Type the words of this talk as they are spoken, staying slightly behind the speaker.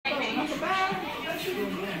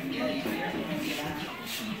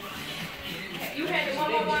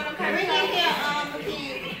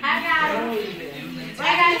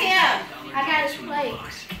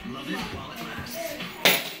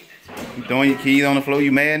Throwing your keys on the floor,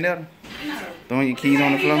 you mad now? Throwing your keys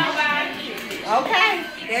on the floor? Okay,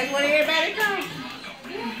 that's what everybody comes.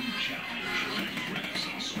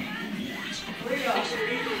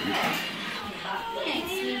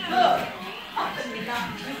 Look.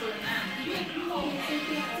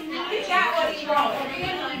 He got what he wanted.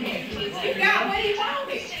 He got what he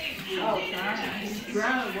wanted. Oh,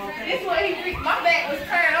 this what he reached. My back was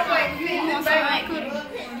turned. I'm waiting for him to say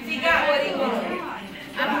he got what he wanted.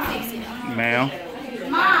 I'm fixing it. Ma'am.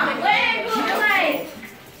 Mom, where is your plate?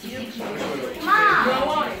 Mom.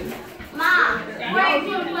 Mom, where is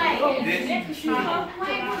your plate?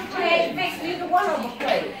 Fix neither one of them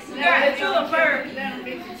plates. You got the children first.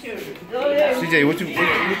 CJ, what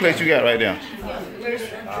plate you got right there?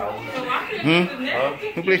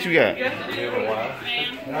 What plate you got?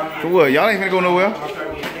 For what? Y'all ain't finna go nowhere.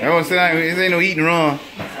 Y'all gonna sit down. This ain't no eat and run.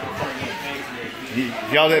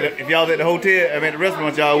 If y'all at the hotel, I mean at the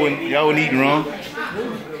restaurant, y'all wouldn't eat and run.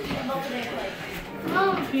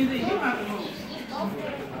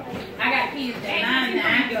 I got keys at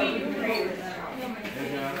 9.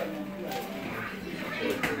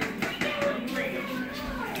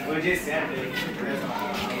 We're just Saturday.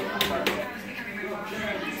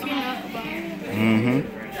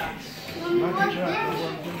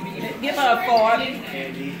 Give her a fart.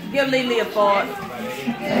 Give Lily a fart.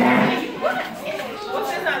 What's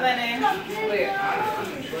this other name?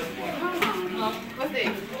 What's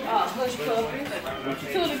this? Hush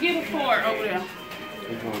puppy. Tula, give a fart over there.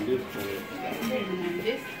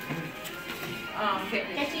 This?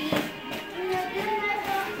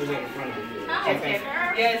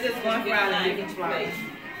 Yeah, it's just one Friday and each Friday.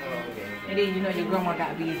 And then you know your grandma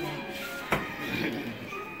got busy.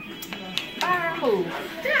 Byron who?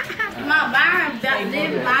 My Byron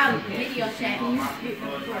live my video chat.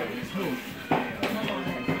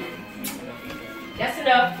 That's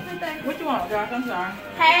enough. What you want, Josh? I'm sorry.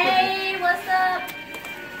 Hey, what's up?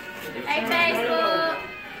 Hey, Facebook.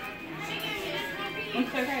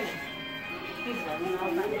 What's okay?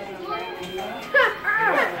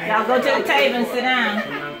 Y'all go to the table and sit down.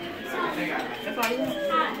 That's all you want?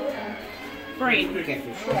 Great. What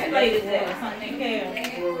plate is that? Something else.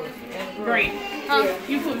 Great. Huh?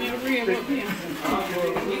 You put me a rib up here.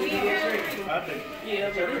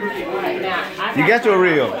 You got your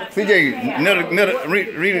reel. CJ,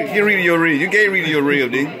 get Rita your reel. You gave Rita your reel,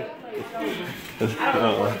 didn't you?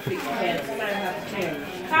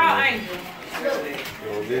 Call Angel.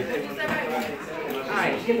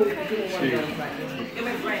 Alright, give me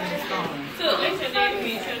Brandon this phone. Look, make sure they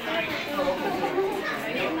read your drink.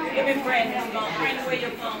 Give me Brandon this phone. Brandon, where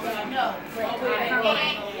your phone? No.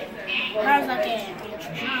 How's that game?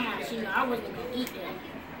 I wasn't going to eat that.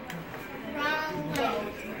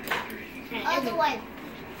 Other way.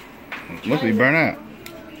 Must be burnt out.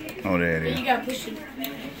 Oh, there it is. You got to push it.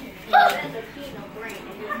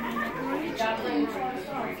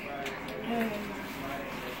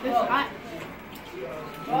 It's hot.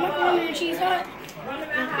 Macaroni and cheese hot.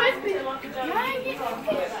 Crispy.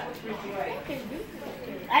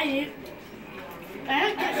 I did. I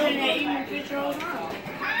don't get that eating picture all the time.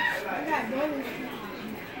 I got those.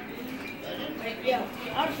 Yeah,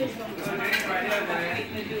 I'll fish one.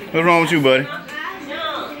 What's wrong with you, buddy?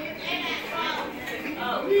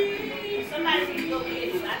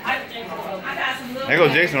 There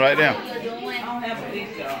goes Jason right there.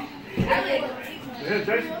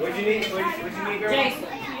 What you need? What you need, girl? Jason.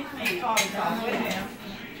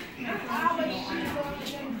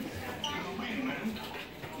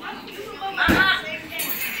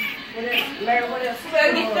 Larry, what else?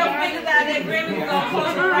 Well, get your fingers out of that grim. We're going to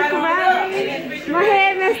close it right on up. My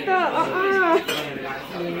head messed up.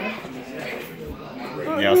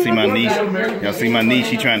 Y'all see my niece? Y'all see my niece?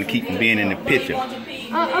 She trying to keep from being in the picture.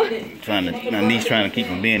 My niece trying to keep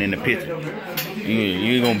from being in the picture.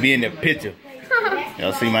 You ain't gonna be in the picture.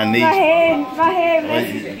 Y'all see my niece? My head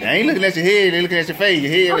I ain't looking at your head. They looking at your face.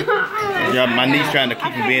 Your head. My niece trying to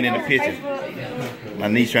keep from being in the picture. My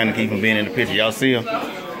niece trying to keep from being in the picture. Y'all see her?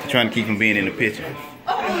 Trying to keep from being in the picture.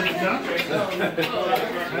 How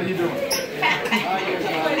you doing?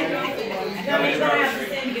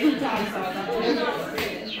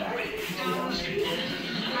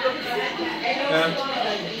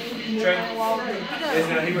 Trey? It's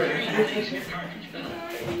not here.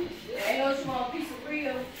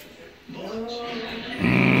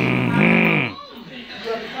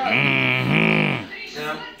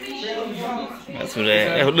 That's what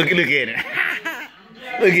that. Look at it.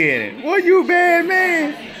 Look at it. What you bad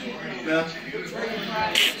man?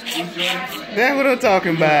 That's what I'm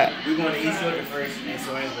talking about. We're going to East Georgia first and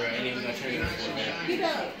Soansboro, and then we're going to turn it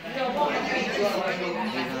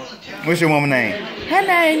What's your woman name? Her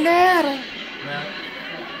name Nada.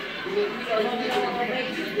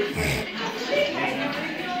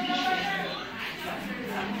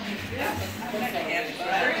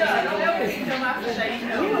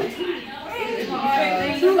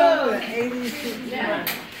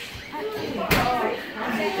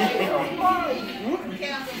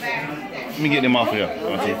 Let me get them off here.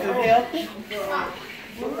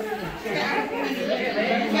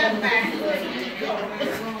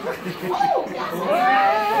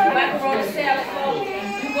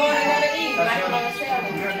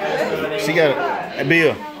 She got a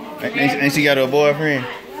Bill. Ain't she got a boyfriend?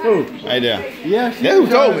 Who? Right there. Yeah, That's who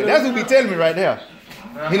told me. That's who be telling me right there.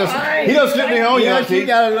 He done slipped in here on you. Yeah, she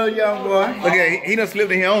got a little young boy. Look at he done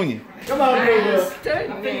slipped in here on you. Come on, baby.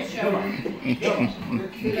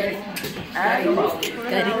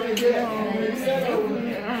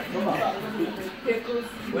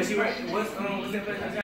 What's that?